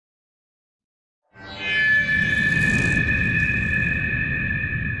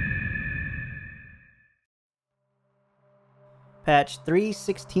Patch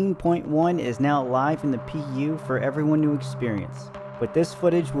 3.16.1 is now live in the PU for everyone to experience, but this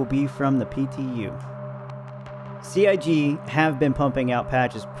footage will be from the PTU. CIG have been pumping out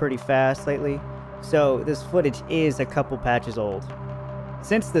patches pretty fast lately, so this footage is a couple patches old.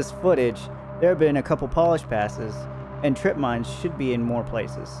 Since this footage, there have been a couple polish passes, and trip mines should be in more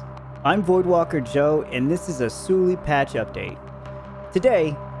places. I'm Voidwalker Joe, and this is a Suli patch update.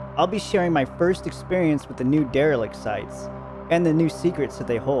 Today, I'll be sharing my first experience with the new Derelict sites, and the new secrets that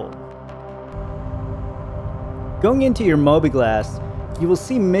they hold. Going into your Mobiglass, you will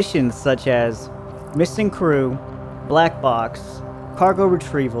see missions such as Missing Crew, Black Box, Cargo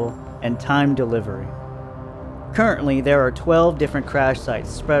Retrieval, and Time Delivery. Currently, there are 12 different crash sites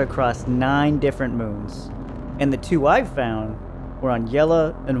spread across 9 different moons, and the 2 I've found were on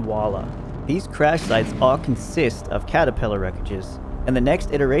Yela and Wala. These crash sites all consist of caterpillar wreckages, and the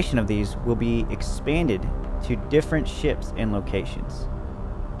next iteration of these will be expanded to different ships and locations.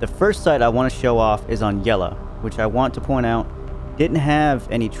 The first site I want to show off is on Yela, which I want to point out didn't have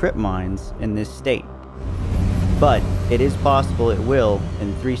any trip mines in this state. But it is possible it will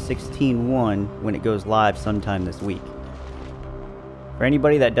in 3.16.1 when it goes live sometime this week. For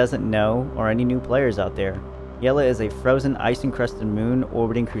anybody that doesn't know, or any new players out there, Yela is a frozen ice-encrusted moon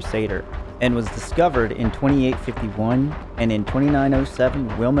orbiting crusader, and was discovered in 2851, and in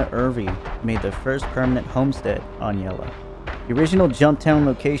 2907 Wilma Irving made the first permanent homestead on Yela. The original Jumptown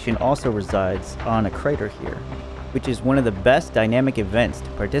location also resides on a crater here, which is one of the best dynamic events to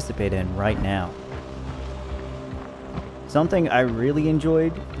participate in right now. Something I really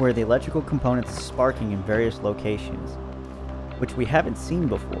enjoyed were the electrical components sparking in various locations, which we haven't seen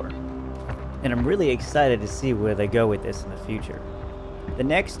before, and I'm really excited to see where they go with this in the future. The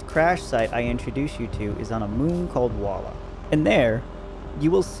next crash site I introduce you to is on a moon called Wala, and there,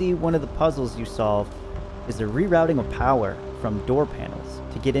 you will see one of the puzzles you solve is the rerouting of power from door panels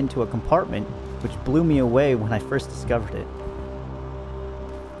to get into a compartment which blew me away when I first discovered it.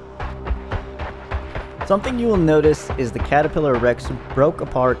 Something you will notice is the caterpillar wrecks broke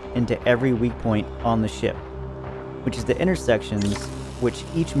apart into every weak point on the ship, which is the intersections which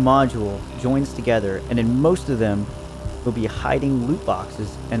each module joins together, and in most of them will be hiding loot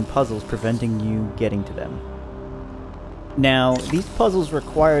boxes and puzzles preventing you getting to them. Now, these puzzles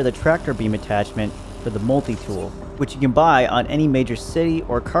require the tractor beam attachment for the multi-tool, which you can buy on any major city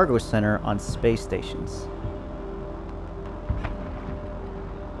or cargo center on space stations.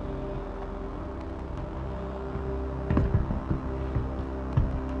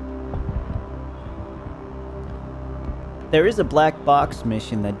 There is a black box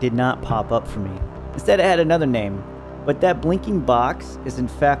mission that did not pop up for me. Instead, it had another name, but that blinking box is in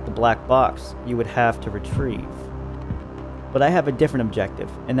fact the black box you would have to retrieve. But I have a different objective,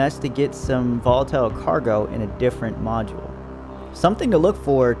 and that's to get some volatile cargo in a different module. Something to look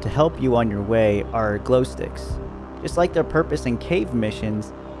for to help you on your way are glow sticks. Just like their purpose in cave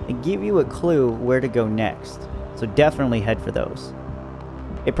missions, they give you a clue where to go next, so definitely head for those.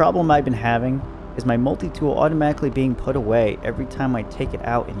 A problem I've been having is my multi-tool automatically being put away every time I take it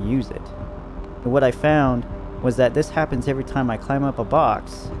out and use it. And what I found was that this happens every time I climb up a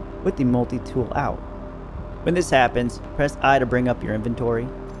box with the multi-tool out. When this happens, press I to bring up your inventory,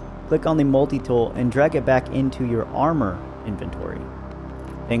 click on the multi-tool and drag it back into your armor inventory.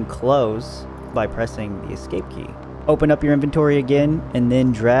 Then close by pressing the escape key. Open up your inventory again and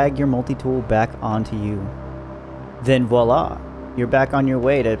then drag your multi-tool back onto you. Then voila! You're back on your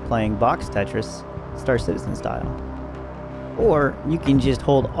way to playing box Tetris, Star Citizen style. Or you can just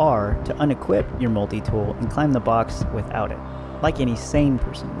hold R to unequip your multi-tool and climb the box without it, like any sane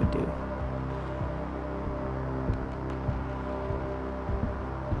person would do.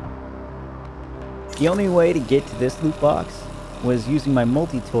 The only way to get to this loot box was using my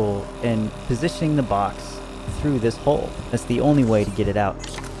multi-tool and positioning the box through this hole. That's the only way to get it out.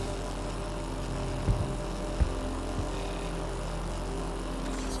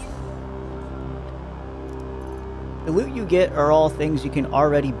 The loot you get are all things you can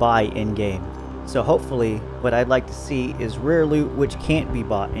already buy in-game, so hopefully what I'd like to see is rare loot which can't be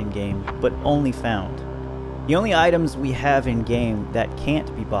bought in-game, but only found. The only items we have in-game that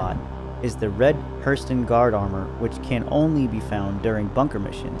can't be bought is the red Hurston guard armor, which can only be found during bunker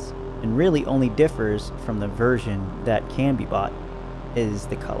missions, and really only differs from the version that can be bought, is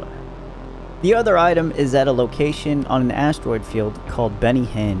the color. The other item is at a location on an asteroid field called Benny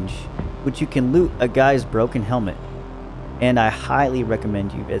Henge, which you can loot a guy's broken helmet, and I highly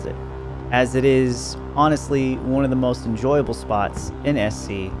recommend you visit, as it is honestly one of the most enjoyable spots in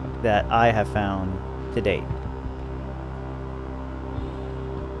SC that I have found to date.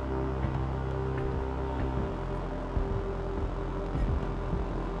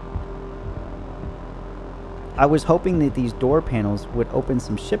 I was hoping that these door panels would open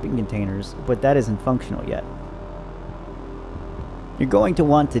some shipping containers, but that isn't functional yet. You're going to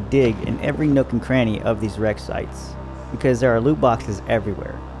want to dig in every nook and cranny of these wreck sites, because there are loot boxes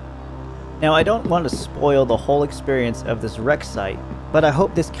everywhere. Now, I don't want to spoil the whole experience of this wreck site, but I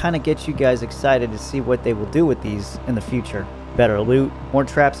hope this kind of gets you guys excited to see what they will do with these in the future. Better loot, more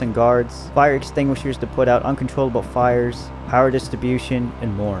traps and guards, fire extinguishers to put out uncontrollable fires, power distribution,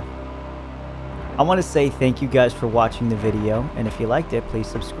 and more. I want to say thank you guys for watching the video, and if you liked it, please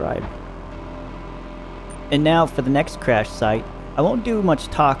subscribe. And now for the next crash site, I won't do much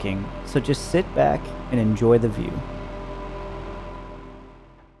talking, so just sit back and enjoy the view.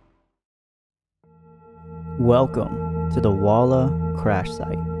 Welcome to the Wala crash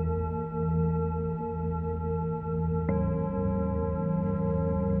site.